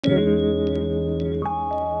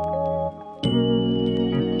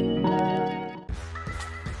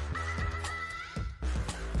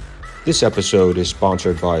This episode is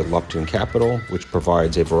sponsored by Lupton Capital, which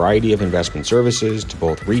provides a variety of investment services to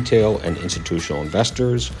both retail and institutional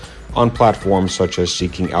investors on platforms such as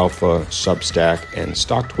Seeking Alpha, Substack, and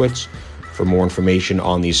StockTwits. For more information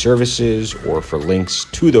on these services or for links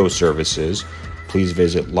to those services, please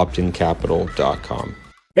visit luptoncapital.com.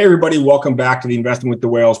 Hey, everybody. Welcome back to the Investing with the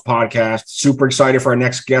Whales podcast. Super excited for our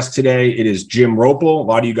next guest today. It is Jim Roppel. A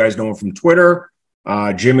lot of you guys know him from Twitter.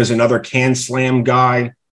 Jim is another CANSLIM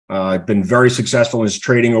guy. Been very successful in his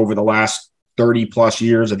trading over the last 30 plus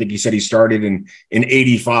years. I think he said he started in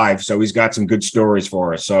 85. So he's got some good stories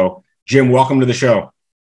for us. So Jim, welcome to the show.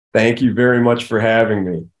 Thank you very much for having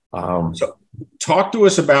me. So talk to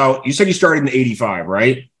us about, you said you started in 85,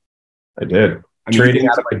 right? I did. Trading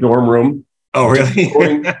out of my dorm room. Oh,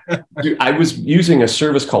 really? Dude, I was using a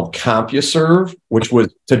service called CompuServe, which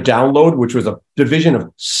was to download, which was a division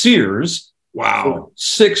of Sears. Wow.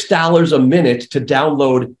 $6 a minute to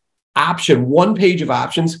download one page of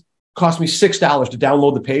options cost me $6 to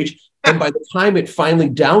download the page. And by the time it finally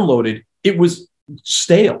downloaded, it was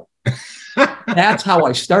stale. That's how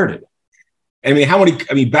I started. I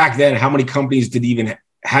mean, back then, how many companies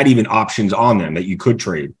had even options on them that you could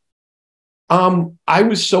trade? I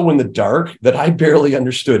was so in the dark that I barely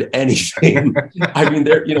understood anything. I mean,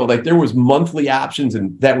 there was monthly options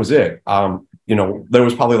and that was it. There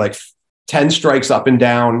was probably like 10 strikes up and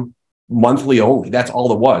down, monthly only. That's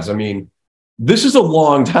all it was. I mean, this is a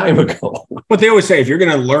long time ago. But they always say, if you're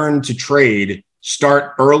going to learn to trade,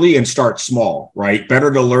 start early and start small, right?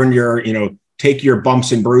 Better to learn take your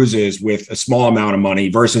bumps and bruises with a small amount of money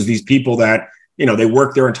versus these people that, they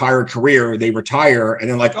work their entire career, they retire, and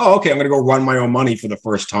they're like, oh, okay, I'm going to go run my own money for the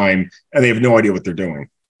first time. And they have no idea what they're doing.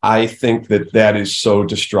 I think that is so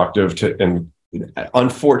destructive and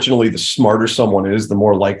unfortunately, the smarter someone is, the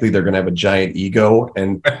more likely they're going to have a giant ego,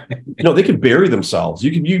 and they could bury themselves.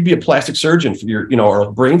 You'd be a plastic surgeon for or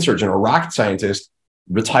a brain surgeon or a rocket scientist,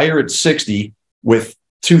 retire at 60 with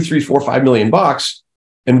 $2, $3, $4, $5 million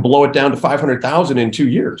and blow it down to 500,000 in 2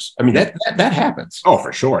 years. I mean, that happens. Oh,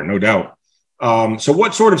 for sure, no doubt. So,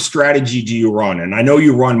 what sort of strategy do you run? And I know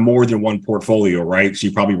you run more than one portfolio, right? So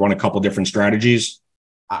you probably run a couple different strategies.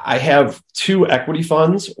 I have two equity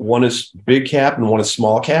funds. One is big cap and one is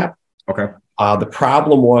small cap. Okay. The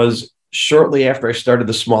problem was shortly after I started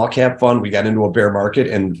the small cap fund, we got into a bear market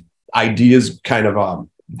and ideas kind of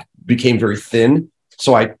became very thin.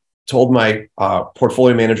 So I told my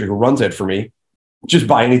portfolio manager who runs it for me, just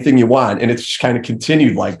buy anything you want. And it's just kind of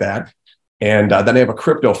continued like that. And then I have a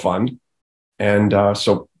crypto fund. And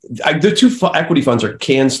the two equity funds are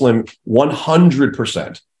CANSLIM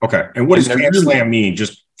 100%. Okay. And what does CANSLIM mean?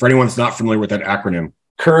 Just for anyone that's not familiar with that acronym.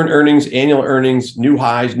 Current earnings, annual earnings, new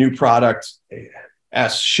highs, new products,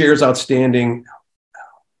 S, shares outstanding,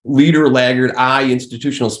 leader, laggard, I,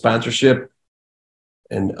 institutional sponsorship.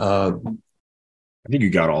 And I think you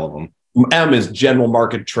got all of them. M is general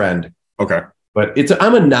market trend. Okay. But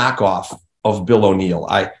I'm a knockoff of Bill O'Neill.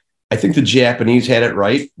 I think the Japanese had it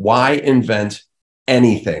right. Why invent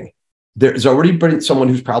anything? There's already been someone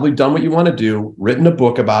who's probably done what you want to do, written a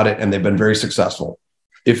book about it, and they've been very successful.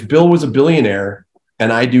 If Bill was a billionaire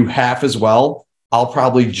and I do half as well, I'll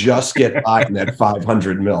probably just get by in that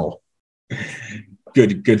 500 mil.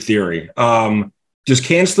 Good theory. Does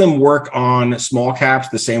CANSLIM work on small caps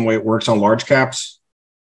the same way it works on large caps?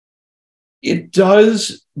 It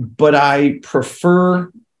does, but I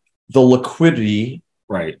prefer the liquidity,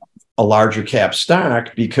 right? A larger cap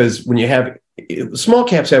stock, because when you have small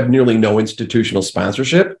caps have nearly no institutional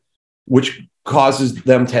sponsorship, which causes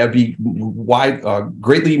them to be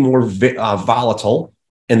greatly more volatile,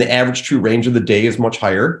 and the average true range of the day is much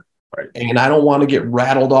higher. Right. And I don't want to get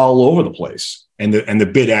rattled all over the place. And the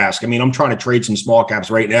bid ask. I mean, I'm trying to trade some small caps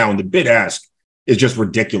right now, and the bid ask is just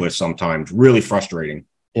ridiculous sometimes. Really frustrating.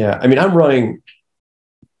 Yeah, I mean, I'm running,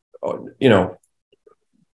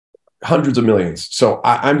 hundreds of millions. So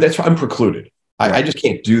I'm precluded. Right. I just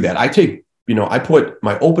can't do that. I put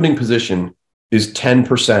my opening position is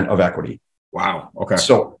 10% of equity. Wow. Okay.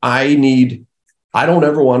 So I don't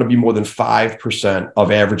ever want to be more than 5%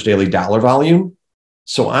 of average daily dollar volume.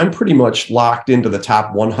 So I'm pretty much locked into the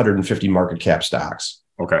top 150 market cap stocks.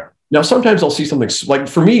 Okay. Now, sometimes I'll see something like,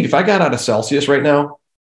 for me, if I got out of Celsius right now,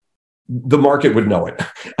 the market would know it.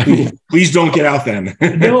 I mean, please don't get out then.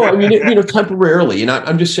 No, I mean, temporarily. And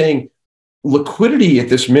I'm just saying liquidity at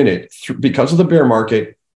this minute, because of the bear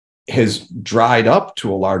market, has dried up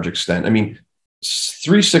to a large extent. I mean,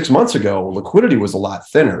 3-6 months ago, liquidity was a lot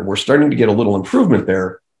thinner. We're starting to get a little improvement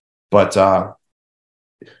there, but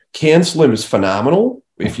CANSLIM is phenomenal.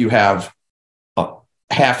 If you have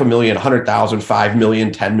 500,000, 5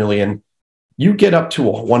 million, 10 million, You get up to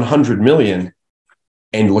 100 million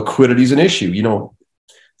and liquidity is an issue. You know,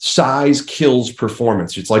 size kills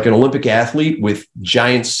performance. It's like an Olympic athlete with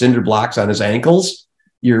giant cinder blocks on his ankles.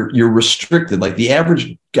 You're restricted. Like the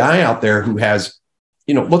average guy out there who has,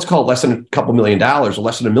 you know, let's call it less than a couple $1 million or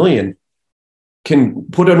less than $1 million, can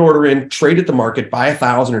put an order in, trade at the market, buy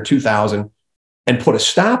 1,000 or 2,000 and put a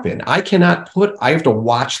stop in. I have to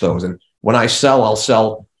watch those. And when I sell, I'll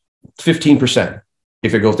sell 15%.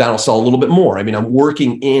 If it goes down, I'll sell a little bit more. I mean, I'm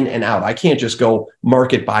working in and out. I can't just go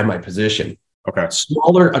market buy my position. Okay.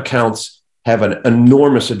 Smaller accounts have an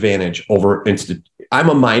enormous advantage over I'm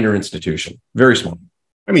a minor institution, very small.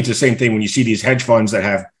 I mean, it's the same thing when you see these hedge funds that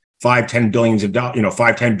have 5-10 billions of dollars,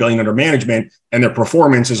 5-10 billion under management, and their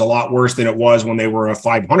performance is a lot worse than it was when they were a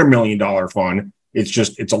 $500 million fund.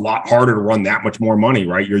 It's a lot harder to run that much more money,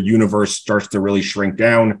 right? Your universe starts to really shrink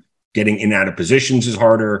down. Getting in and out of positions is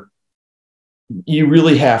harder. You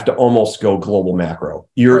really have to almost go global macro.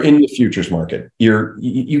 You're in the futures market.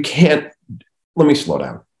 You can't, let me slow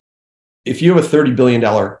down. If you have a $30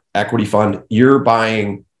 billion equity fund, you're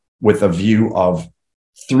buying with a view of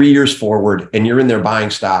 3 years forward, and you're in there buying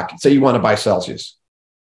stock. Say you want to buy Celsius.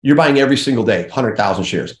 You're buying every single day, 100,000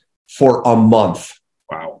 shares for a month.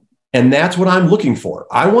 Wow. And that's what I'm looking for.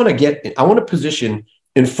 I want to position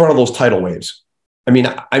in front of those tidal waves. I mean,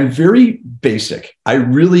 I'm very basic. I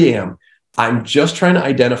really am. I'm just trying to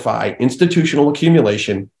identify institutional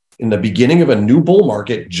accumulation in the beginning of a new bull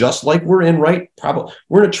market, just like we're in probably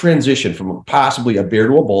we're in a transition from possibly a bear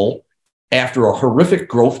to a bull after a horrific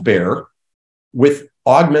growth bear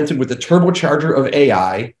augmented with the turbocharger of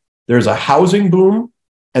AI. There's a housing boom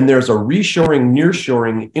and there's a reshoring,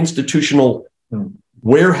 nearshoring, institutional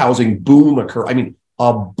warehousing boom occur. I mean,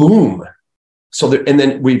 a boom. And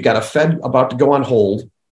then we've got a Fed about to go on hold.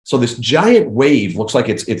 So this giant wave looks like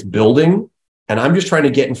it's building, and I'm just trying to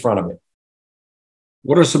get in front of it.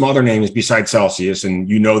 What are some other names besides Celsius? And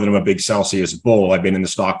you know that I'm a big Celsius bull. I've been in the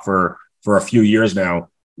stock for a few years now.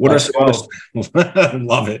 What are some other?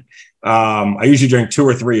 Love it. I usually drink 2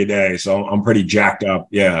 or 3 a day, so I'm pretty jacked up.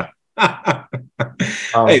 Yeah.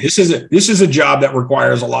 Hey, this is a job that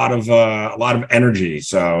requires a lot of energy,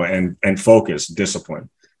 and focus, discipline.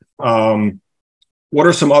 What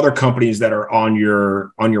are some other companies that are on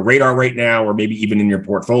your radar right now, or maybe even in your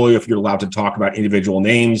portfolio, if you're allowed to talk about individual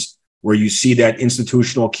names, where you see that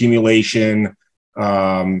institutional accumulation,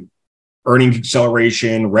 earnings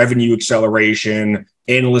acceleration, revenue acceleration,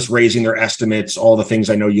 analysts raising their estimates, all the things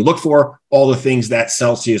I know you look for, all the things that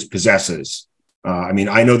Celsius possesses? I mean,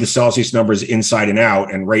 I know the Celsius numbers inside and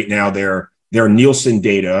out, and right now their Nielsen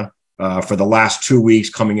data for the last 2 weeks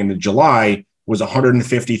coming into July was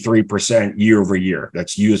 153% year over year.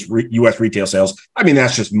 That's US retail sales. I mean,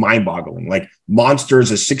 that's just mind-boggling. Like, Monster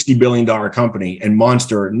is a $60 billion company, and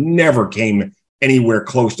Monster never came anywhere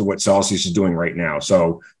close to what Celsius is doing right now.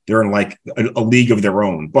 So they're in like a league of their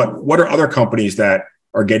own. But what are other companies that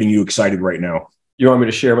are getting you excited right now? You want me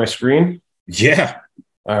to share my screen? Yeah.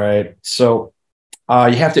 All right. So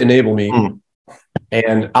you have to enable me.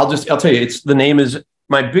 And I'll tell you,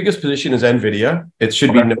 my biggest position is Nvidia. It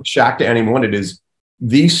should be no shock to anyone. It is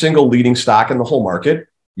the single leading stock in the whole market.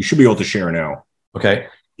 You should be able to share now. Okay.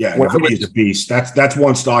 Yeah, Nvidia is a beast. That's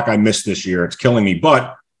one stock I missed this year. It's killing me.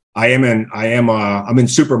 But I'm in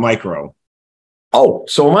super micro. Oh,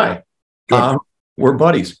 so am I. We're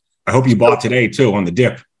buddies. I hope you bought today too on the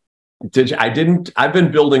dip. I didn't. I've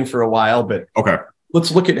been building for a while, but okay.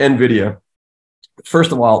 Let's look at Nvidia.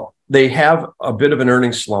 First of all, they have a bit of an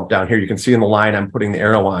earnings slump down here. You can see in the line I'm putting the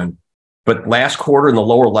arrow on. But last quarter in the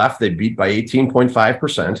lower left, they beat by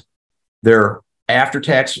 18.5%. Their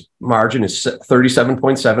after-tax margin is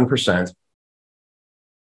 37.7%.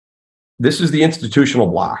 This is the institutional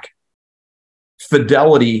block.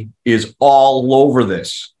 Fidelity is all over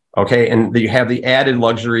this, okay? And you have the added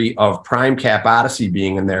luxury of Prime Cap Odyssey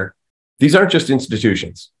being in there. These aren't just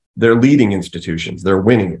institutions. They're leading institutions. They're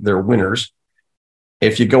winning. They're winners.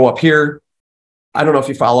 If you go up here, I don't know if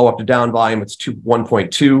you follow up to down volume, it's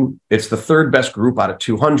 1.2. It's the third best group out of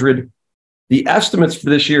 200. The estimates for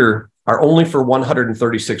this year are only for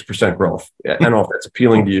 136% growth. I don't know if that's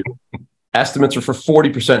appealing to you. Estimates are for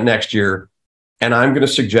 40% next year. And I'm going to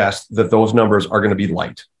suggest that those numbers are going to be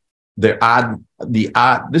light.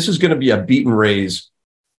 This is going to be a beat and raise,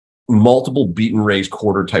 multiple beat and raise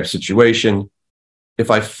quarter type situation. If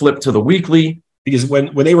I flip to the weekly, because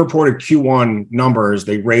when they reported Q1 numbers,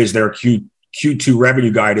 they raised their Q2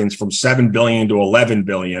 revenue guidance from 7 billion to 11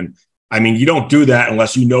 billion. I mean, you don't do that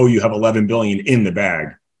unless you know you have 11 billion in the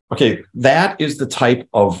bag. Okay, that is the type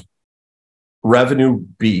of revenue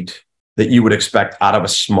beat that you would expect out of a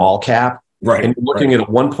small cap. Right. And you're looking at a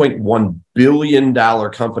 $1.1 billion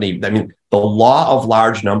company. I mean, the law of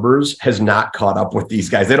large numbers has not caught up with these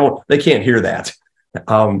guys. They can't hear that.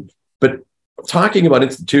 But talking about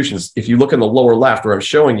institutions, if you look in the lower left where I'm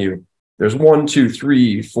showing you, there's 1, 2,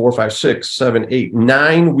 3, 4, 5, 6, 7, 8,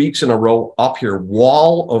 9 weeks in a row up here,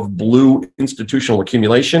 wall of blue institutional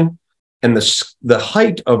accumulation. And the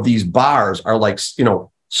height of these bars are like,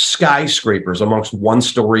 skyscrapers amongst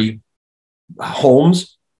one-story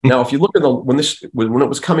homes. Now, if you look at when it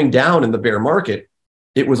was coming down in the bear market,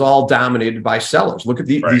 it was all dominated by sellers. Look at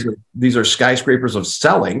these are skyscrapers of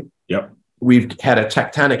selling. Yep. We've had a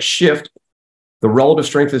tectonic shift. The relative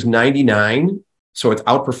strength is 99. So it's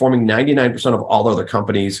outperforming 99% of all other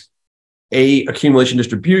companies. Accumulation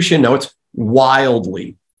distribution, now it's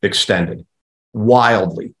wildly extended,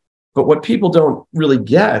 wildly. But what people don't really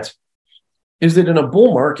get is that in a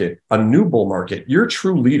bull market, a new bull market, your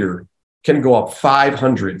true leader can go up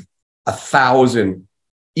 500, 1,000,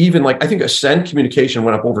 even I think Ascend Communication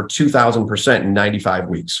went up over 2,000% in 95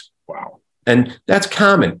 weeks. Wow. And that's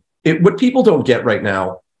common. What people don't get right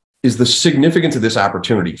now is the significance of this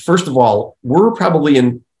opportunity. First of all, we're probably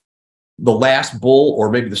in the last bull,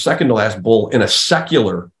 or maybe the second to last bull, in a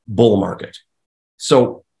secular bull market.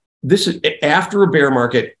 So this is after a bear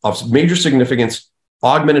market of major significance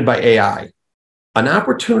augmented by AI. An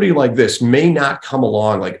opportunity like this may not come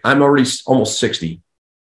along. I'm already almost 60.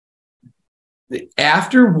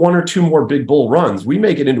 After 1 or 2 more big bull runs, we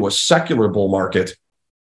make it into a secular bull market.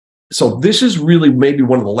 So this is really maybe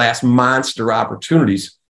one of the last monster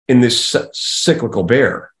opportunities in this cyclical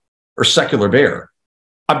bear or secular bear,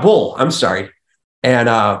 a bull, I'm sorry. And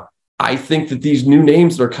I think that these new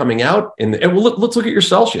names that are coming out, let's look at your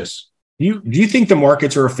Celsius. Do you think the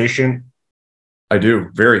markets are efficient? I do,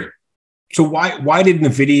 very. So why did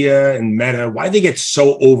Nvidia and Meta, why did they get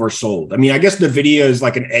so oversold? I mean, I guess Nvidia is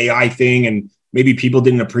like an AI thing, and maybe people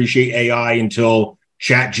didn't appreciate AI until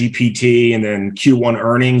ChatGPT and then Q1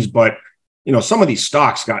 earnings, but some of these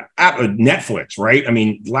stocks got Netflix, right? I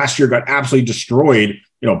mean, last year got absolutely destroyed.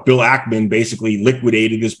 Bill Ackman basically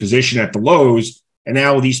liquidated his position at the lows. And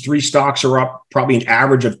now these 3 stocks are up probably an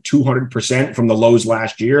average of 200% from the lows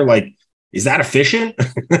last year. Is that efficient?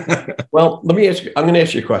 Well, I'm going to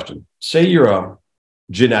ask you a question. Say you're a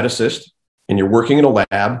geneticist and you're working in a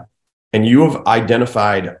lab and you have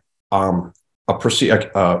identified a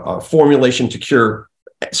formulation to cure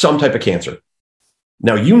some type of cancer.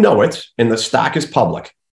 Now, you know it, and the stock is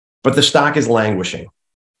public, but the stock is languishing.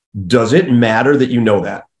 Does it matter that you know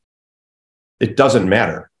that? It doesn't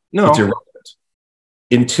matter. No. It's irrelevant.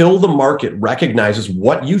 Until the market recognizes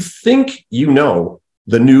what you think you know,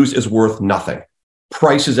 the news is worth nothing.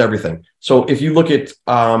 Price is everything. So if you look at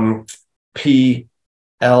PLTR,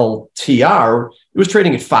 it was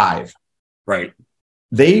trading at 5. Right.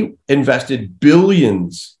 They invested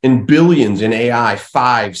billions in AI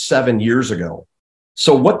 5, 7 years ago.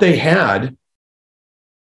 So what they had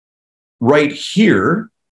right here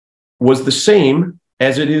was the same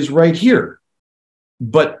as it is right here.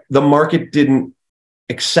 But the market didn't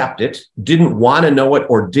accept it, didn't want to know it,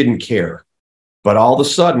 or didn't care. But all of a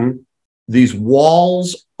sudden, these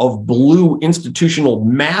walls of blue institutional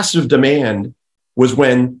massive demand was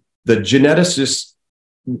when the geneticist's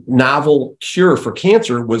novel cure for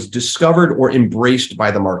cancer was discovered or embraced by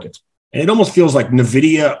the market. And it almost feels like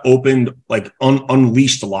Nvidia opened,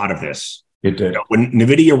 unleashed a lot of this. It did. When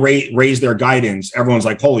Nvidia raised their guidance, everyone's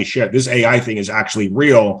like, holy shit, this AI thing is actually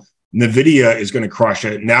real. Nvidia is going to crush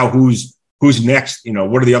it. Now who's next?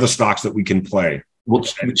 What are the other stocks that we can play? Well,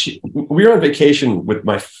 we were on vacation with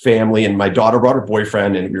my family, and my daughter brought her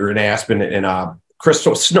boyfriend, and we were in Aspen in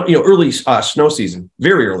early snow season,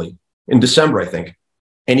 very early in December, I think.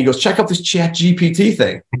 And he goes, check out this ChatGPT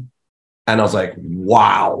thing. And I was like,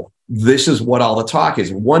 wow, this is what all the talk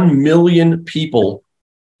is. 1 million people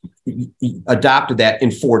adopted that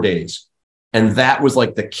in 4 days. And that was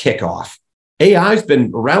like the kickoff. AI's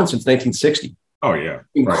been around since 1960. Oh, yeah.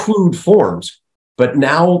 In crude forms. But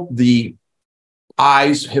now the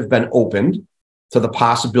eyes have been opened to the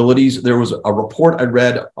possibilities. There was a report I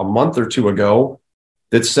read a month or 2 ago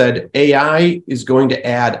that said AI is going to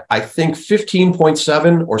add, I think,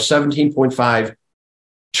 $15.7 or $17.5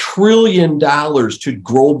 trillion to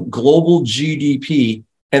global GDP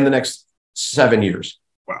in the next 7 years.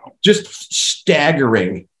 Wow. Just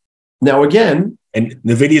staggering. Now, again, and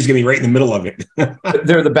NVIDIA is going to be right in the middle of it.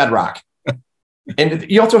 They're the bedrock.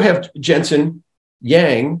 And you also have Jensen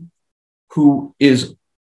Yang, who is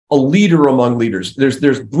a leader among leaders.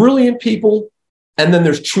 There's brilliant people, and then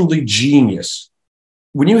there's truly genius.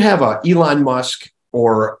 When you have a Elon Musk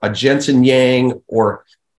or a Jensen Yang or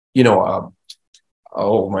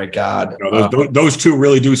Oh my God. Those two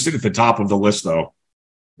really do sit at the top of the list, though.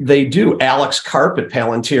 They do. Alex Karp at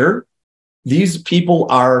Palantir. These people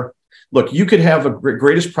are, look, you could have a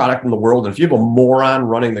greatest product in the world, and if you have a moron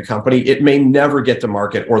running the company, it may never get to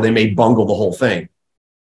market, or they may bungle the whole thing.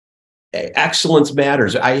 Excellence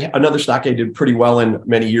matters. Another stock I did pretty well in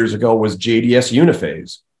many years ago was JDS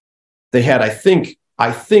Uniphase. They had, I think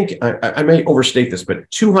I may overstate this, but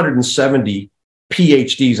 270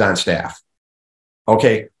 PhDs on staff.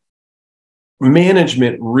 Okay.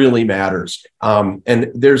 Management really matters.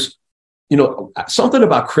 And there's, something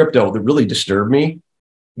about crypto that really disturbed me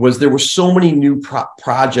was there were so many new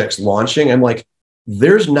projects launching. I'm like,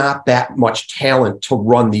 there's not that much talent to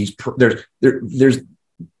run these.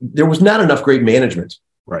 There was not enough great management.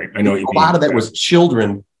 Right. I know. A lot of that was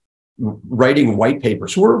children writing white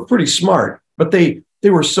papers who were pretty smart, but they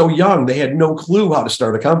were so young. They had no clue how to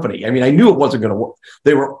start a company. I mean, I knew it wasn't going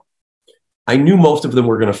to work. I knew most of them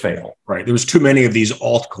were going to fail. Right. There was too many of these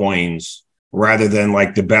altcoins rather than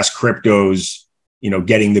like the best cryptos,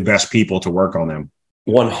 getting the best people to work on them.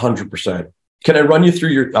 100%. Can I run you through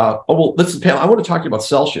your, this is panel. I want to talk to you about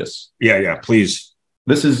Celsius. Yeah, please.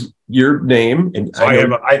 This is your name. And so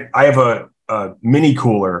I have a mini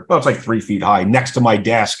cooler. Well, it's like 3 feet high next to my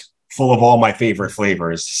desk, full of all my favorite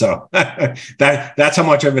flavors. So that's how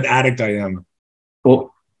much of an addict I am.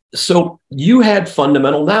 Well, so you had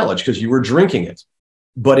fundamental knowledge because you were drinking it.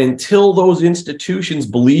 But until those institutions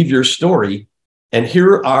believe your story, and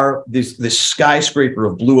here are this skyscraper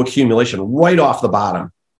of blue accumulation right off the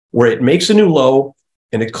bottom, where it makes a new low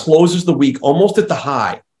and it closes the week almost at the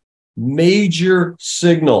high. Major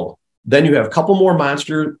signal. Then you have a couple more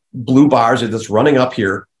monster blue bars that's running up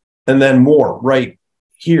here, and then more right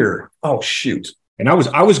here. Oh, shoot. And I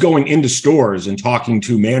was going into stores and talking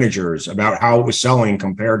to managers about how it was selling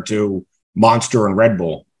compared to Monster and Red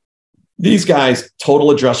Bull. These guys' total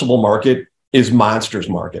addressable market is Monster's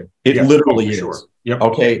market. It literally is. Sure. Yep.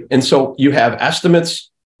 Okay. And so you have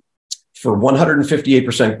estimates for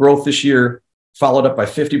 158% growth this year, followed up by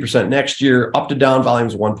 50% next year, up to down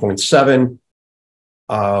volumes 1.7.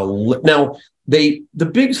 Now, the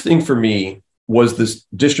biggest thing for me was this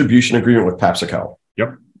distribution agreement with PepsiCo.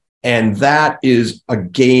 Yep. And that is a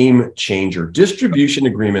game changer. Distribution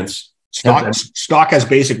agreements. Stock has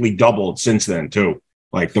basically doubled since then, too.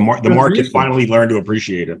 Like the market finally learned to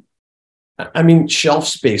appreciate it. I mean, shelf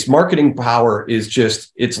space, marketing power is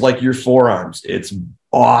just, it's like your forearms. It's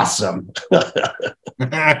awesome.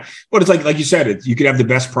 But it's like you said, you could have the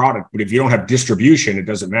best product, but if you don't have distribution, it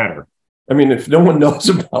doesn't matter. I mean, if no one knows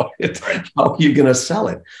about it, how are you going to sell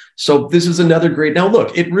it? So this is another great. Now,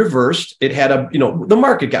 look, it reversed. It had the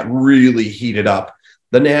market got really heated up.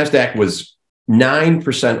 The NASDAQ was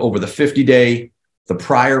 9% over the 50-day. The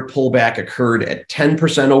prior pullback occurred at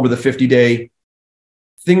 10% over the 50-day.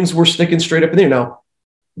 Things were sticking straight up in there. Now,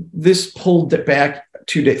 this pulled it back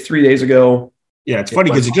 3 days ago. Yeah, it's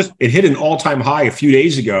funny because it hit an all-time high a few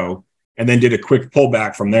days ago and then did a quick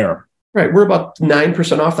pullback from there. Right. We're about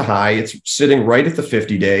 9% off the high. It's sitting right at the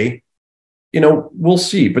 50-day. We'll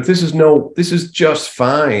see. But this is just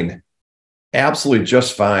fine. Absolutely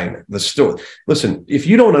just fine. Listen, if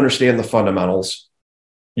you don't understand the fundamentals,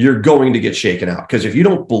 you're going to get shaken out. Because if you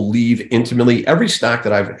don't believe intimately, every stock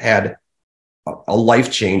that I've had a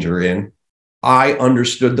life changer in, I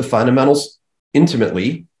understood the fundamentals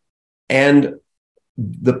intimately. And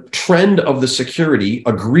the trend of the security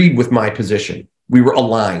agreed with my position. We were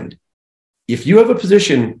aligned. If you have a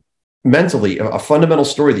position mentally, a fundamental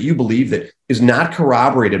story that you believe that is not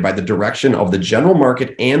corroborated by the direction of the general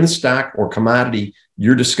market and the stock or commodity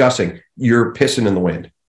you're discussing, you're pissing in the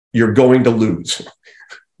wind. You're going to lose.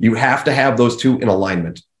 You have to have those two in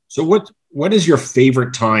alignment. So what is your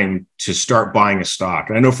favorite time to start buying a stock?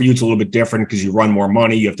 And I know for you, it's a little bit different because you run more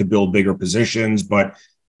money, you have to build bigger positions, but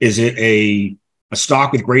is it a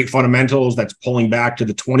stock with great fundamentals that's pulling back to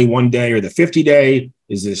the 21-day or the 50-day?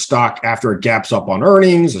 Is it a stock after it gaps up on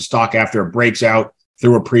earnings, a stock after it breaks out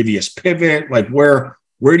through a previous pivot? Like where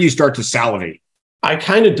do you start to salivate? I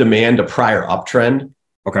kind of demand a prior uptrend.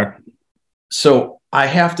 Okay. So I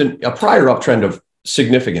have a prior uptrend of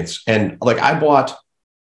significance. And like I bought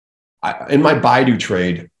in my Baidu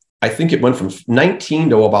trade, I think it went from 19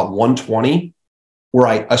 to about 120, where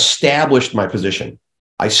I established my position.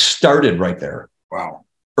 I started right there. Wow.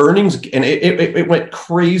 Earnings, and it went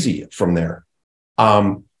crazy from there.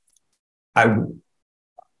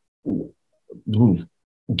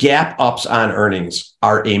 Gap ups on earnings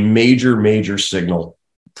are a major signal.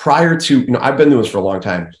 Prior to, I've been doing this for a long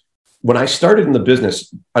time. When I started in the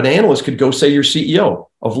business, an analyst could go say, you're CEO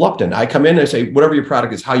of Lupton. I come in and I say, whatever your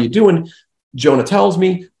product is, how you doing? Jonah tells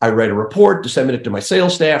me, I write a report, disseminate it to my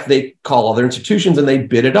sales staff. They call other institutions and they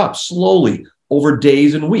bid it up slowly over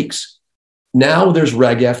days and weeks. Now there's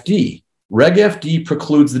Reg FD. Reg FD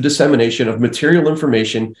precludes the dissemination of material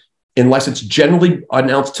information unless it's generally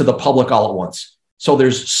announced to the public all at once. So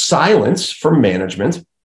there's silence from management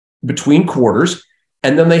between quarters.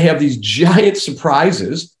 And then they have these giant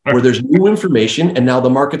surprises where there's new information. And now the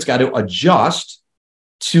market's got to adjust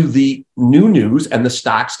to the new news and the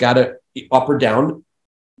stock's got to up or down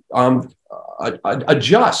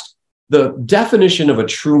adjust. The definition of a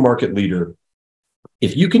true market leader,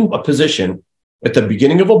 if you can position at the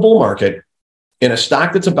beginning of a bull market in a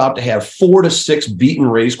stock that's about to have 4 to 6 beat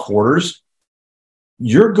and raise quarters,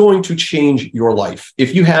 you're going to change your life.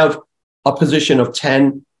 If you have a position of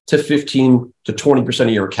 10 to 15 to 20% of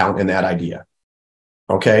your account in that idea,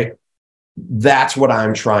 okay? That's what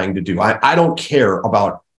I'm trying to do. I don't care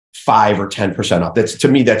about 5 or 10% up. That's, to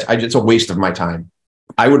me, it's a waste of my time.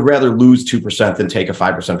 I would rather lose 2% than take a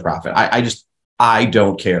 5% profit. I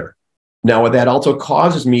don't care. Now, that also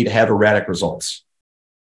causes me to have erratic results.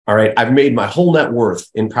 All right. I've made my whole net worth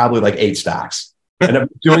in probably like 8 stocks. And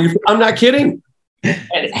I'm not kidding.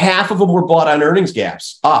 And half of them were bought on earnings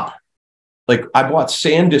gaps up. Like I bought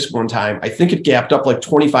SanDisk one time. I think it gapped up like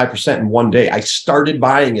 25% in one day. I started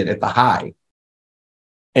buying it at the high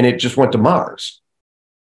and it just went to Mars.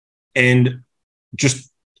 And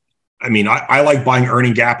just, I mean, I like buying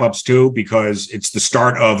earning gap ups too, because it's the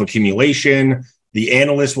start of accumulation. The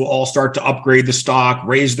analysts will all start to upgrade the stock,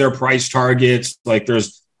 raise their price targets. Like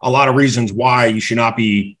there's a lot of reasons why you should not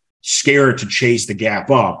be scared to chase the gap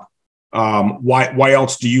up. Why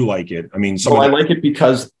else do you like it? I mean, I like it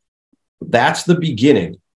because that's the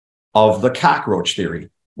beginning of the cockroach theory.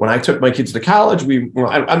 When I took my kids to college,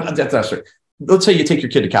 that's not true. Let's say you take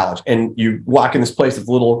your kid to college and you walk in this place that's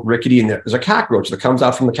a little rickety and there's a cockroach that comes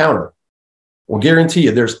out from the counter. Well, guarantee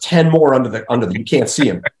you there's 10 more under the you can't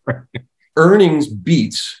see them. Earnings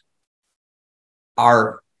beats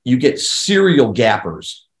you get serial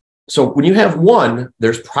gappers. So when you have one,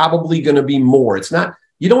 there's probably going to be more.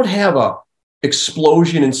 You don't have a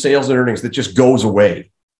explosion in sales and earnings that just goes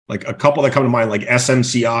away. Like a couple that come to mind, like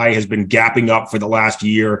SMCI has been gapping up for the last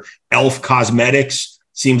year. Elf Cosmetics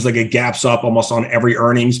seems like it gaps up almost on every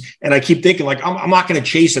earnings. And I keep thinking like, I'm not going to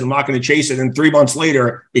chase it. I'm not going to chase it. And 3 months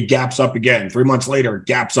later, it gaps up again. 3 months later, it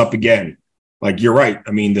gaps up again. Like you're right.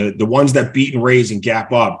 I mean, the ones that beat and raise and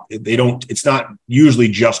gap up, it's not usually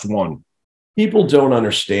just one. People don't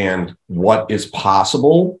understand what is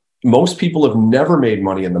possible. Most people have never made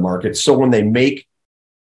money in the market. So when they make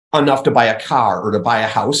enough to buy a car or to buy a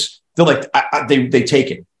house, they're like, they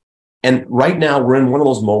take it. And right now we're in one of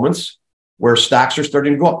those moments where stocks are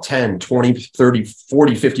starting to go up 10, 20, 30,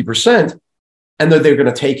 40, 50%, and they're going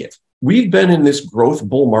to take it. We've been in this growth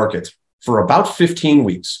bull market for about 15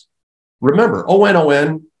 weeks. Remember,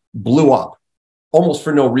 ONON blew up almost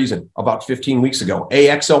for no reason about 15 weeks ago.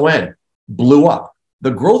 AXON blew up.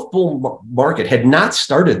 The growth bull market had not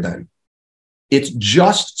started then. It's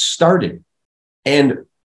just started. And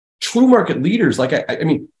true market leaders, like I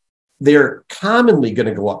mean, they're commonly going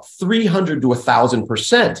to go up 300 to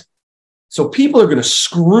 1,000%. So people are going to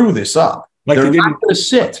screw this up. Like they're not going to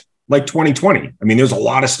sit. Like 2020. I mean, there's a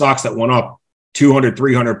lot of stocks that went up 200,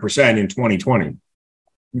 300% in 2020.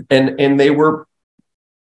 And they were,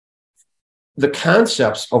 the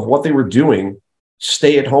concepts of what they were doing,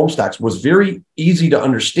 stay-at-home stocks, was very easy to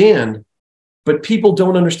understand, but people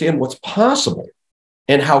don't understand what's possible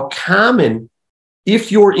and how common, if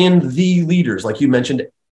you're in the leaders, like you mentioned,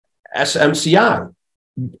 SMCI,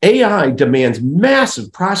 AI demands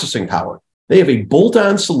massive processing power. They have a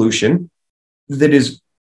bolt-on solution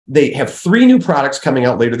they have 3 new products coming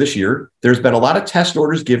out later this year. There's been a lot of test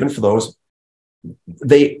orders given for those.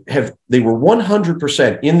 They were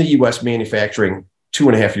 100% in the US manufacturing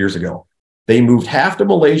 2.5 years ago. They moved half to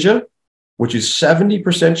Malaysia, which is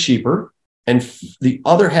 70% cheaper, and the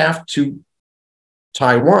other half to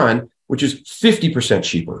Taiwan, which is 50%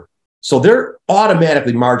 cheaper. So their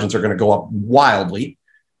automatically margins are going to go up wildly,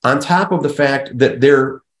 on top of the fact that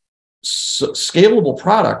their scalable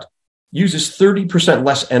product uses 30%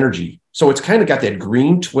 less energy. So it's kind of got that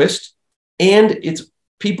green twist, and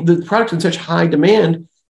the product's in such high demand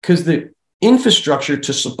because the infrastructure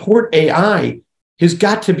to support AI has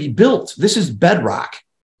got to be built. This is bedrock.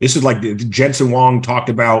 This is like Jensen Huang talked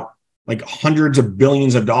about, like hundreds of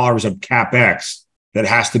billions of dollars of CapEx that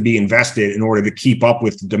has to be invested in order to keep up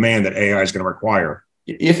with the demand that AI is going to require.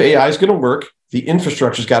 If AI is going to work, the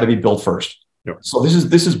infrastructure's got to be built first. Yep. So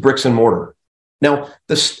this is bricks and mortar. Now,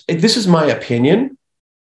 this is my opinion,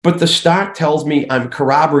 but the stock tells me I'm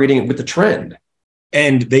corroborating it with the trend.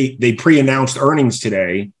 And they pre-announced earnings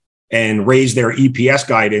today and raised their EPS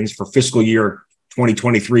guidance for fiscal year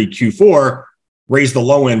 2023 Q4, raised the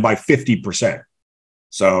low end by 50%.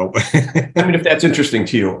 So, I mean, if that's interesting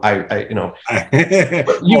to you,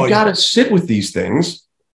 you've got to sit with these things,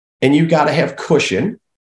 and you've got to have cushion.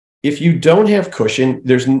 If you don't have cushion,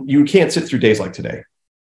 you can't sit through days like today.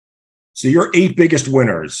 So your 8 biggest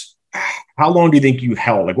winners, how long do you think you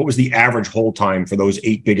held? Like, what was the average hold time for those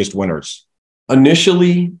 8 biggest winners?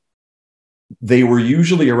 Initially, they were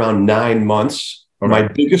usually around 9 months. Okay. My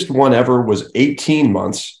biggest one ever was 18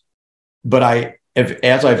 months. But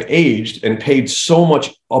as I've aged and paid so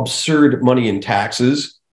much absurd money in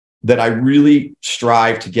taxes, that I really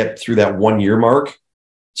strive to get through that 1 year mark.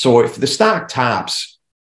 So if the stock tops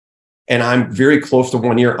and I'm very close to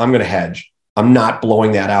 1 year, I'm going to hedge. I'm not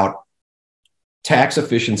blowing that out. Tax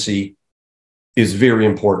efficiency is very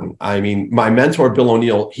important. I mean, my mentor, Bill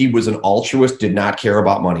O'Neill, he was an altruist, did not care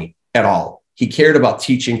about money at all. He cared about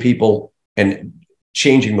teaching people and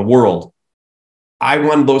changing the world. I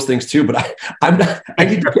wanted those things too, but I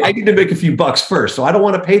need to make a few bucks first. So I don't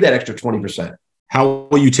want to pay that extra 20%. How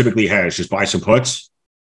will you typically hedge? Just buy some puts?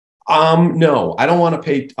 No, I don't want to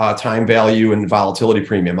pay time value and volatility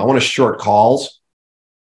premium. I want to short calls.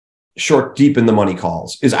 Short deep in the money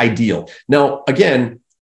calls is ideal. Now, again,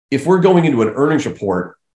 if we're going into an earnings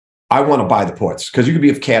report, I want to buy the puts because you could be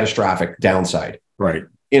of catastrophic downside. Right.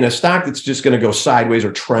 In a stock that's just going to go sideways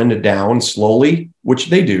or trend it down slowly, which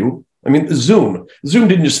they do. I mean, Zoom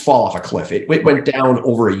didn't just fall off a cliff. It went down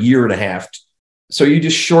over a year and a half. So you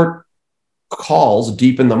just short calls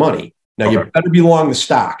deep in the money. Now, You better be long the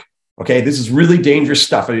stock. Okay. This is really dangerous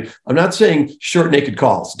stuff. I'm not saying short naked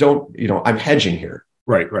calls. I'm hedging here.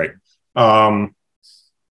 Right.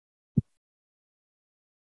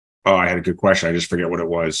 Oh, I had a good question. I just forget what it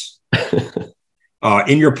was.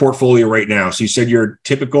 In your portfolio right now, so you said your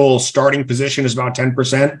typical starting position is about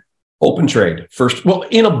 10%? Open trade first. Well,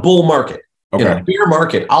 in a bull market, okay. In a bear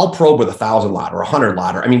market, I'll probe with 1,000 lot or 100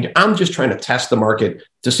 lot. I mean, I'm just trying to test the market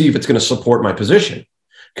to see if it's going to support my position.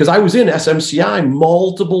 Because I was in SMCI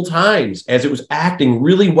multiple times as it was acting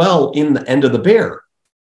really well in the end of the bear,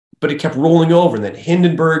 but it kept rolling over. And then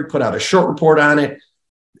Hindenburg put out a short report on it.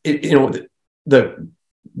 It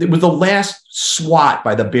was the last swat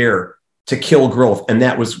by the bear to kill growth, and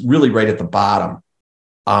that was really right at the bottom.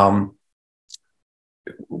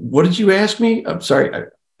 What did you ask me? I'm sorry,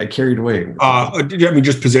 I carried away. I mean,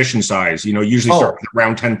 just position size. Usually start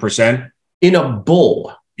around 10% in a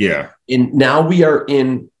bull. Yeah. Now we are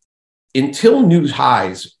until new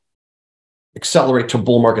highs accelerate to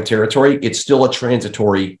bull market territory. It's still a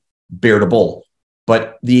transitory bear to bull.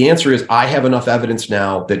 But the answer is I have enough evidence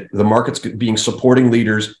now that the market's being supporting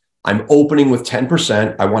leaders. I'm opening with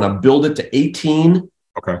 10%. I want to build it to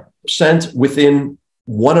 18% within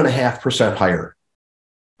 1.5% higher,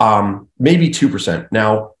 maybe 2%.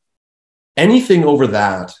 Now, anything over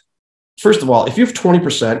that, first of all, if you have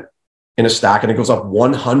 20% in a stock and it goes up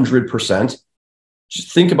 100%,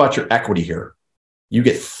 just think about your equity here. You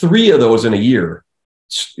get 3 of those in a year.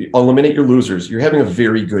 Eliminate your losers. You're having a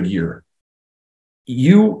very good year.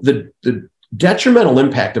 The detrimental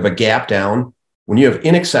impact of a gap down when you have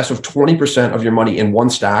in excess of 20% of your money in one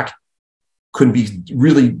stock could be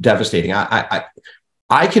really devastating.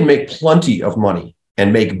 I can make plenty of money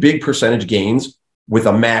and make big percentage gains with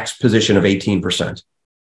a max position of 18%.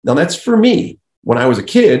 Now that's for me. When I was a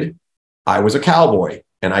kid, I was a cowboy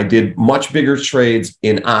and I did much bigger trades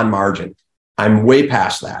in on margin. I'm way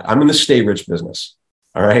past that. I'm in the stay rich business.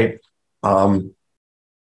 All right.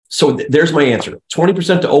 So there's my answer.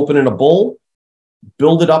 20% to open in a bull,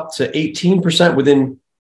 build it up to 18% within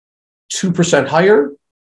 2% higher,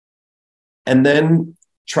 and then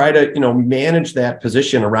try to manage that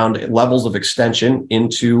position around levels of extension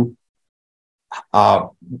into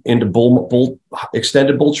bull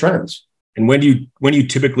extended bull trends. And when do you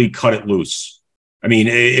typically cut it loose? I mean,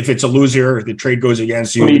 if it's a loser, the trade goes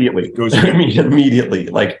against you. Immediately.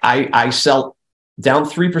 Like I sell down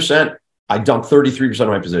 3%. I dump 33% of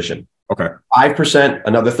my position. Okay. 5%,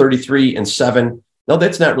 another 33 and 7. No,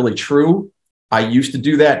 that's not really true. I used to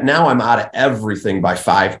do that. Now I'm out of everything by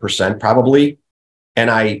 5% probably. And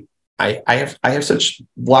I have such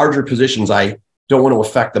larger positions. I don't want to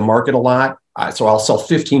affect the market a lot. So I'll sell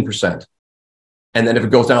 15%. And then if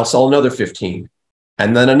it goes down, I'll sell another 15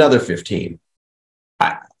 and then another 15.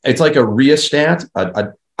 It's like a rheostat.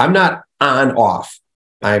 I'm not on off.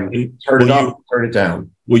 I'm turn it up, turn it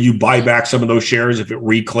down. Will you buy back some of those shares if it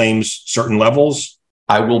reclaims certain levels?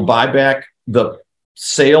 I will buy back the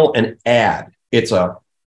sale and add. It's a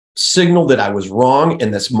signal that I was wrong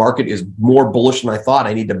and this market is more bullish than I thought.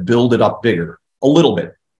 I need to build it up bigger. a little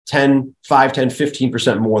bit, 10, 5, 10,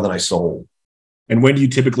 15% more than I sold. And when do you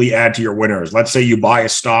typically add to your winners? Let's say you buy a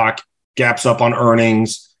stock, gaps up on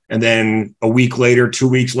earnings, and then a week later, 2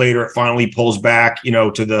 weeks later, it finally pulls back,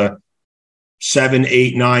 to the 7,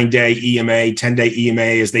 8, 9-day EMA, 10-day EMA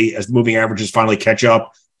as moving averages finally catch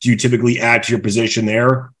up. Do you typically add to your position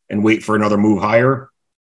there and wait for another move higher?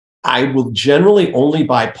 I will generally only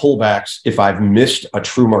buy pullbacks if I've missed a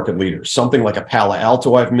true market leader. Something like a Palo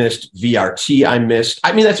Alto I've missed, VRT I missed.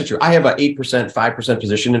 I mean, that's true. I have an 8%, 5%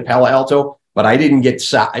 position in Palo Alto, but I didn't get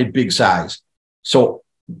a big size. So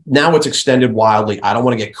now it's extended wildly. I don't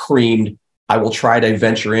want to get creamed. I will try to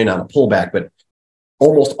venture in on a pullback, but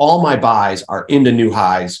almost all my buys are into new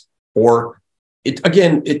highs. Or it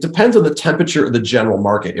depends on the temperature of the general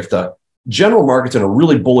market. If the general market's in a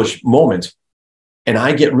really bullish moment, and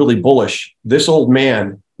I get really bullish, this old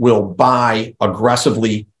man will buy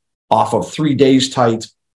aggressively off of 3 days tight,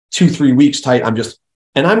 2-3 weeks tight.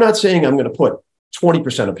 And I'm not saying I'm going to put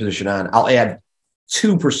 20% of position on. I'll add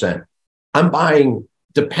 2%. I'm buying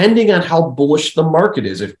depending on how bullish the market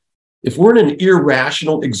is. If we're in an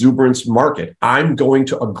irrational exuberance market, I'm going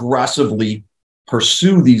to aggressively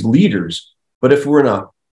pursue these leaders. But if we're in a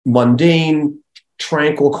mundane,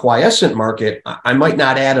 tranquil, quiescent market, I might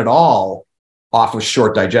not add at all off of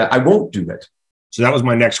short digest. I won't do it. So that was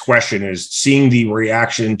my next question, is seeing the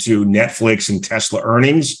reaction to Netflix and Tesla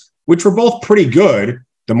earnings, which were both pretty good.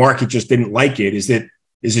 The market just didn't like it. Is it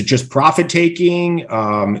just profit taking?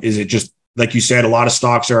 Is it just, like you said, a lot of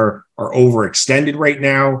stocks are overextended right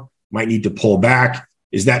now, might need to pull back?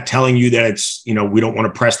 Is that telling you that it's, we don't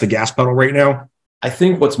want to press the gas pedal right now? I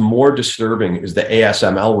think what's more disturbing is the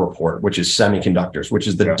ASML report, which is semiconductors, which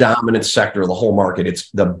is the dominant sector of the whole market. It's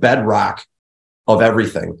the bedrock of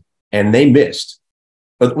everything. And they missed.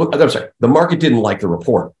 I'm sorry, the market didn't like the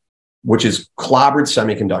report, which is clobbered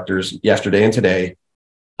semiconductors yesterday and today.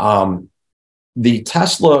 The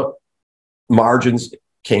Tesla margins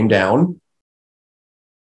came down,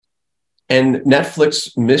 and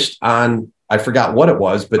Netflix missed on, I forgot what it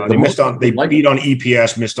was, but they beat on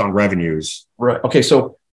EPS, missed on revenues. Right. Okay.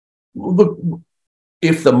 So look,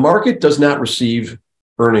 if the market does not receive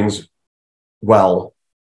earnings well,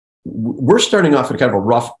 we're starting off in kind of a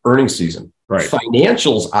rough earnings season. Right.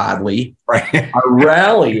 Financials, oddly, are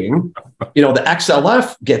rallying. The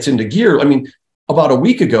XLF gets into gear. I mean, about a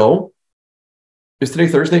week ago, is today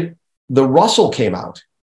Thursday? The Russell came out,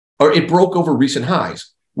 or it broke over recent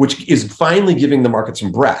highs, which is finally giving the market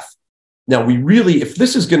some breath. Now, if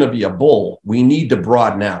this is going to be a bull, we need to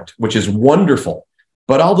broaden out, which is wonderful.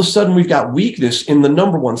 But all of a sudden, we've got weakness in the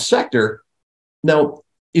number one sector. Now,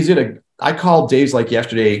 I call days like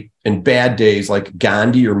yesterday and bad days like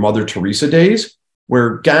Gandhi or Mother Teresa days,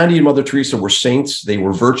 where Gandhi and Mother Teresa were saints. They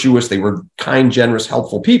were virtuous. They were kind, generous,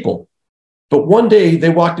 helpful people. But one day they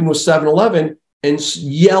walked into a 7-Eleven and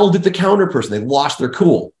yelled at the counter person. They lost their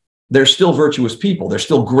cool. They're still virtuous people. They're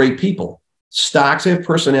still great people. Stocks have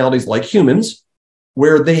personalities like humans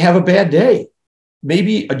where they have a bad day.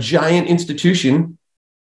 Maybe a giant institution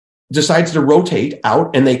decides to rotate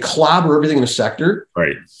out and they clobber everything in the sector.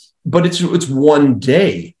 Right. But it's one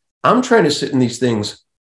day. I'm trying to sit in these things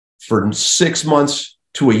for 6 months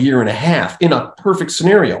to a year and a half in a perfect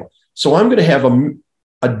scenario. So I'm going to have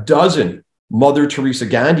a dozen Mother Teresa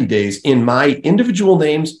Gandhi days in my individual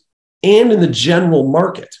names and in the general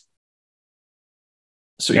market.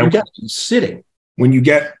 So you got to be sitting. When you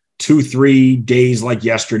get 2-3 days like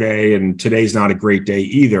yesterday, and today's not a great day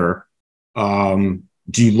either, do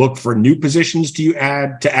you look for new positions to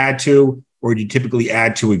add to, or do you typically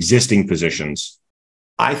add to existing positions?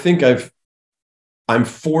 I think I'm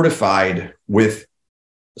fortified with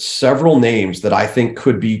several names that I think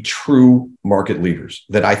could be true market leaders,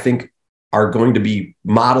 that I think are going to be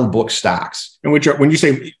model book stocks. And when you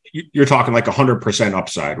say you're talking like 100%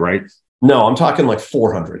 upside, right? No, I'm talking like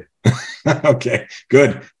 400. Okay,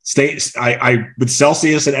 good. I with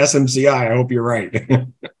Celsius and SMCI, I hope you're right.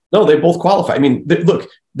 No, they both qualify. I mean, look,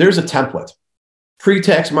 there's a template.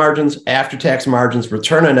 Pre-tax margins, after-tax margins,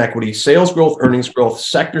 return on equity, sales growth, earnings growth,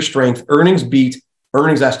 sector strength, earnings beat,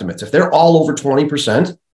 earnings estimates. If they're all over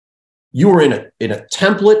 20%, you are in a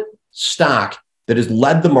template stock that has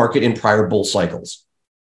led the market in prior bull cycles.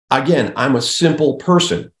 Again, I'm a simple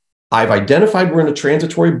person. I've identified we're in a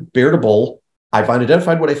transitory bear to bull. I've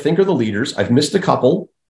identified what I think are the leaders. I've missed a couple.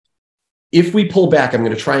 If we pull back, I'm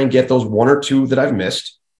going to try and get those one or two that I've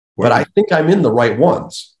missed, but I think I'm in the right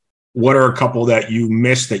ones. What are a couple that you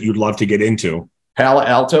missed that you'd love to get into? Palo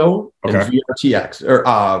Alto and VRTX or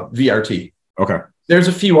VRT. Okay. There's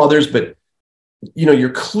a few others, but you're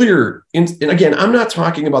clear. And again, I'm not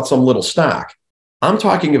talking about some little stock. I'm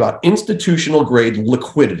talking about institutional grade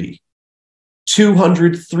liquidity,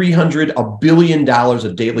 200, 300, $1 billion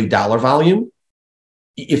of daily dollar volume.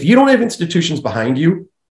 If you don't have institutions behind you,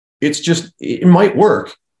 it might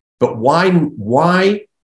work, but why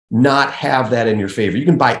not have that in your favor? You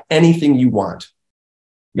can buy anything you want.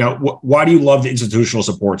 Now, why do you love the institutional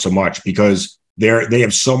support so much? Because they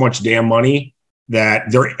have so much damn money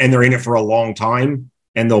that they're in it for a long time,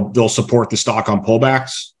 and they'll support the stock on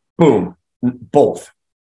pullbacks. Boom, both.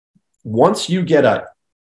 Once you get a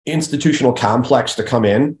institutional complex to come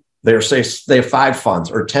in, they have 5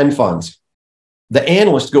 funds or 10 funds. The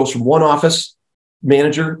analyst goes from one office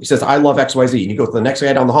manager, he says, I love XYZ. And you go to the next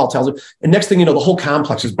guy down the hall, tells him, and next thing you know, the whole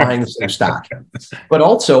complex is buying the same stock. But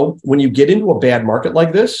also, when you get into a bad market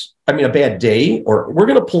like this, a bad day, or we're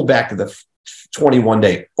going to pull back to the 21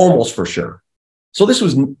 day, almost for sure. So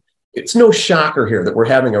it's no shocker here that we're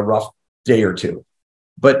having a rough day or two.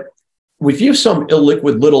 But if you have some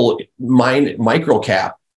illiquid little micro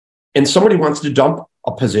cap and somebody wants to dump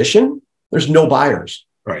a position, there's no buyers.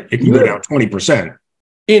 Right. It can go down 20%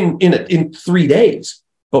 in 3 days.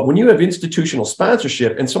 But when you have institutional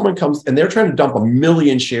sponsorship and someone comes and they're trying to dump 1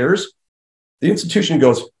 million shares, the institution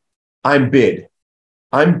goes, I'm bid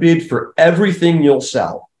for everything you'll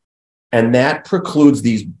sell. And that precludes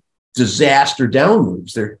these disaster down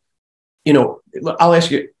moves. I'm going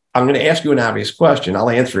to ask you an obvious question.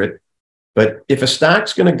 I'll answer it. But if a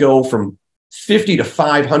stock's going to go from 50 to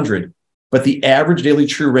 500, but the average daily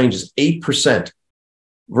true range is 8%,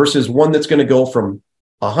 versus one that's going to go from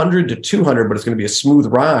 100 to 200, but it's going to be a smooth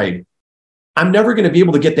ride, I'm never going to be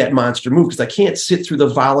able to get that monster move because I can't sit through the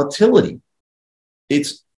volatility.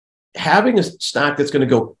 It's having a stock that's going to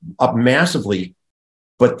go up massively,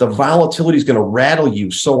 but the volatility is going to rattle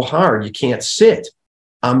you so hard you can't sit.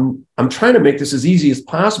 I'm trying to make this as easy as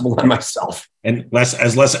possible on myself. And less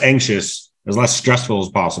anxious, as less stressful as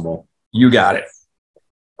possible. You got it.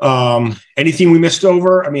 Anything we missed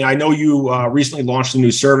over? I know you recently launched a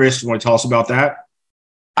new service. You want to tell us about that?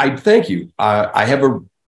 Thank you. I have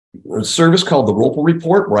a service called the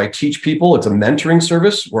RoppelReport where I teach people. It's a mentoring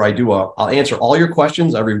service where I'll answer all your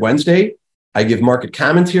questions every Wednesday. I give market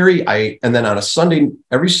commentary. And then on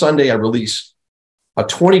every Sunday, I release a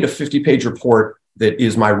 20 to 50 page report that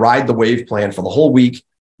is my ride the wave plan for the whole week.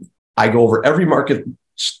 I go over every market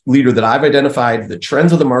leader that I've identified, the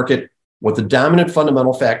trends of the market, what the dominant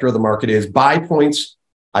fundamental factor of the market is, buy points.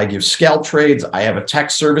 I give scalp trades. I have a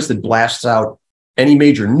text service that blasts out any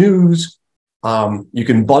major news. You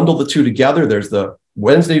can bundle the two together. There's the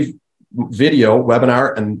Wednesday video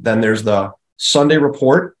webinar, and then there's the Sunday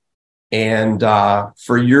report. And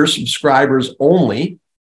for your subscribers only,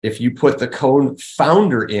 if you put the code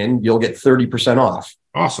founder in, you'll get 30% off.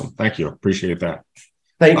 Awesome. Thank you. Appreciate that.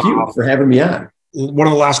 Thank you for having me on. One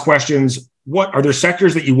of the last questions, what are there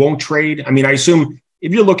sectors that you won't trade? I assume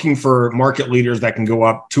if you're looking for market leaders that can go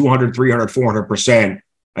up 200, 300, 400%,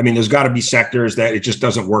 there's got to be sectors that it just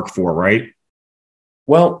doesn't work for, right?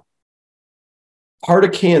 Well, part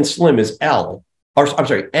of CANSLIM is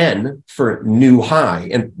N for new high.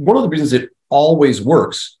 And one of the reasons it always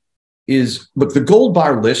works is, look, the gold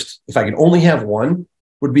bar list, if I could only have one,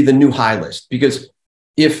 would be the new high list. Because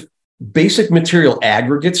if basic material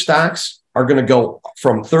aggregate stocks are going to go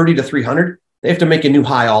from 30 to 300, they have to make a new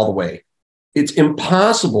high all the way. It's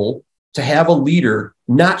impossible to have a leader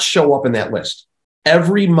not show up in that list.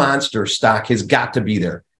 Every monster stock has got to be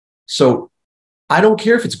there. So I don't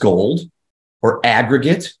care if it's gold or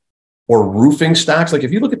aggregate or roofing stocks. Like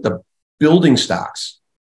if you look at the building stocks,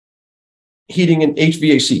 heating and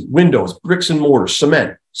HVAC, windows, bricks and mortar,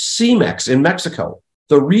 cement, Cemex in Mexico,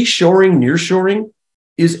 the reshoring, nearshoring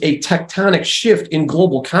is a tectonic shift in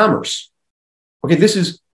global commerce. Okay,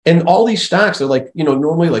 and all these stocks are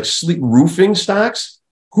normally like sleep roofing stocks.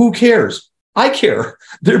 Who cares? I care.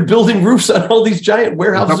 They're building roofs on all these giant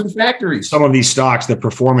warehouses and factories. Some of these stocks, the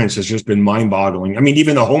performance has just been mind-boggling.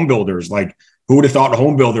 Even the home builders, who would have thought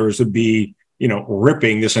home builders would be,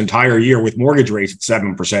 ripping this entire year with mortgage rates at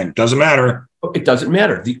 7%? Doesn't matter. It doesn't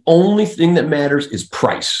matter. The only thing that matters is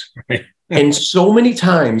price. And so many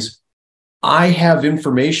times I have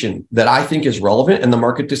information that I think is relevant and the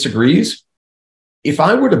market disagrees. If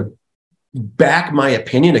I were to back my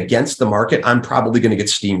opinion against the market, I'm probably going to get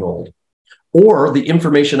steamrolled. Or the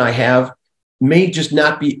information I have may just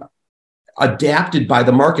not be adapted by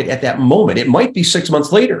the market at that moment. It might be 6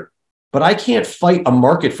 months later, but I can't fight a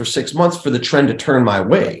market for 6 months for the trend to turn my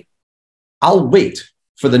way. I'll wait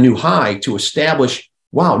for the new high to establish,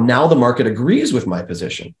 wow, now the market agrees with my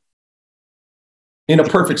position. In a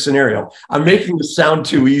perfect scenario. I'm making this sound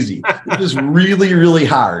too easy. This is really, really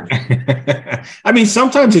hard.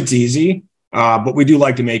 Sometimes it's easy. but we do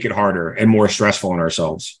like to make it harder and more stressful on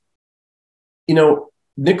ourselves. You know,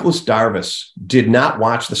 Nicholas Darvis did not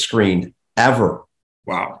watch the screen ever.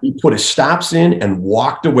 Wow. He put his stops in and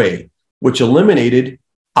walked away, which eliminated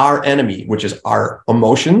our enemy, which is our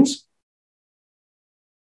emotions.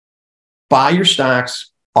 Buy your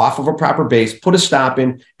stocks off of a proper base, put a stop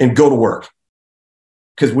in, and go to work.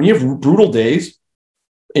 Because when you have brutal days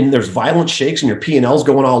and there's violent shakes and your P&L's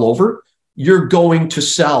going all over, you're going to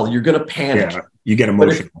sell. You're going to panic. Yeah, you get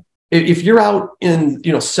emotional. If you're out in,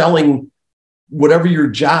 selling whatever your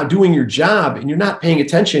job, doing your job, and you're not paying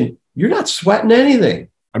attention, you're not sweating anything.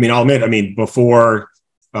 I mean, I'll admit, before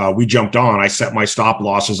we jumped on, I set my stop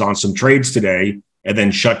losses on some trades today and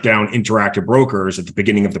then shut down Interactive Brokers at the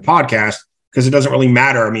beginning of the podcast because it doesn't really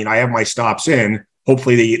matter. I mean, I have my stops in.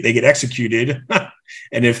 Hopefully they get executed.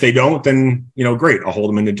 And if they don't, then, great. I'll hold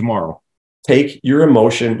them into tomorrow. Take your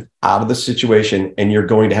emotion out of the situation and you're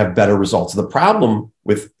going to have better results. The problem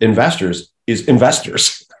with investors is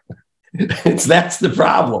investors. That's the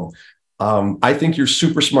problem. I think you're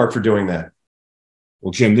super smart for doing that.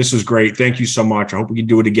 Well, Jim, this was great. Thank you so much. I hope we can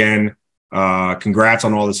do it again. Congrats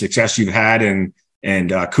on all the success you've had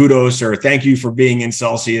and kudos or thank you for being in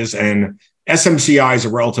Celsius. And SMCI is a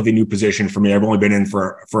relatively new position for me. I've only been in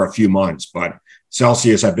for a few months, but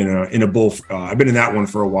Celsius, I've been in a bull. I've been in that one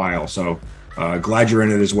for a while. So glad you're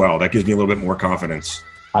in it as well. That gives me a little bit more confidence.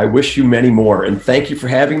 I wish you many more. And thank you for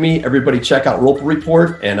having me. Everybody check out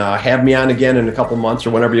RoppelReport and have me on again in a couple months or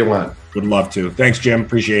whenever you want. Would love to. Thanks, Jim.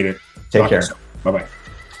 Appreciate it. Take care. Bye-bye.